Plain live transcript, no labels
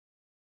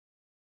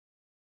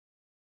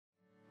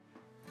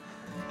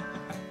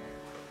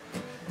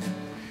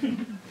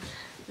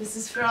This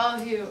is for all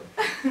of you.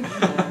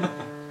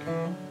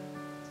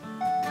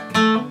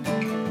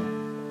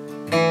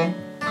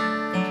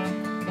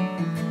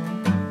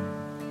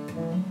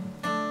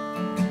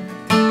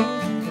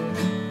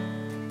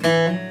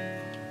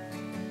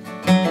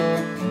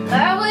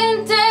 I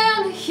went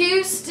down to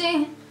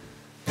Houston,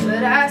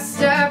 but I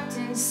stopped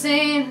in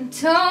San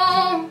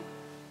Antonio.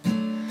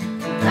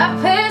 I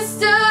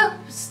passed up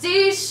a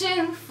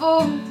station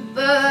for the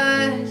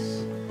bus.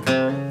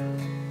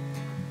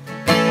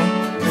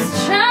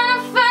 Was trying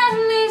to find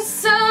me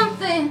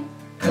something,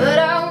 but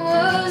I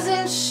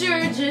wasn't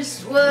sure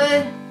just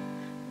what.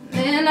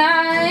 Then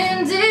I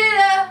ended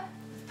up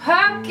with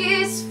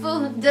pockets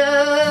full of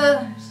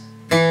dust.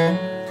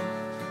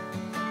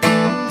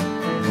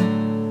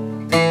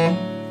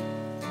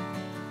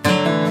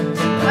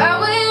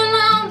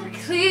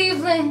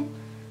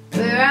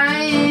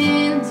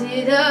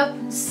 Up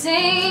and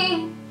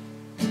sing.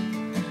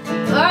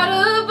 Bought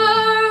a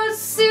borrowed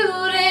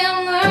suit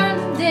and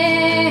learned to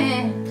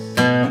dance.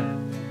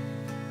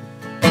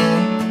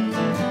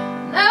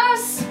 Now I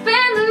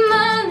spend the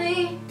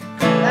money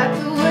like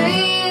the way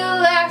it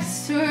likes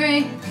to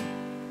rain,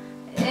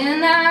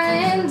 and I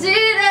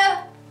ended up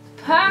with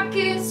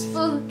pockets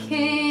full of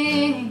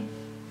cane.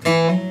 Oh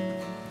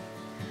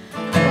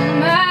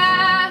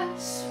my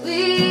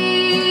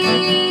sweet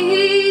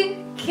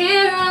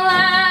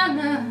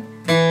Carolina,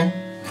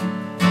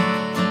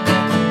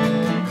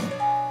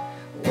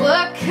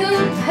 what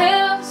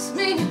compels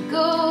me to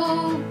go?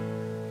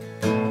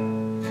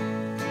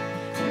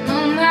 And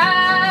on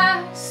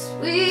my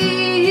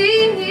sweet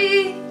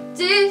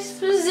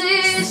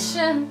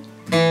disposition,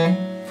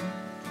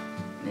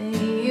 may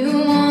you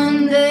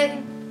one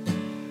day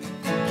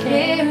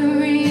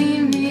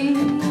carry me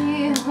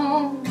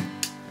home.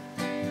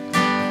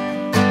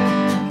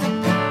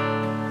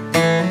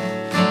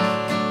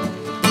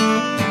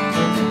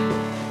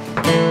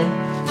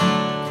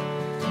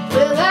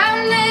 Well,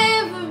 I've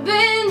never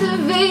been to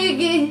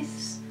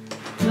Vegas,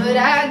 but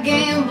I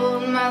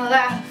gambled my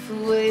life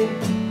away.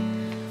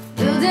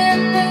 Building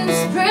new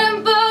sprint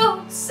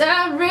boats, I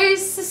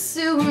raced the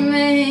sewer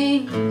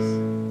mains.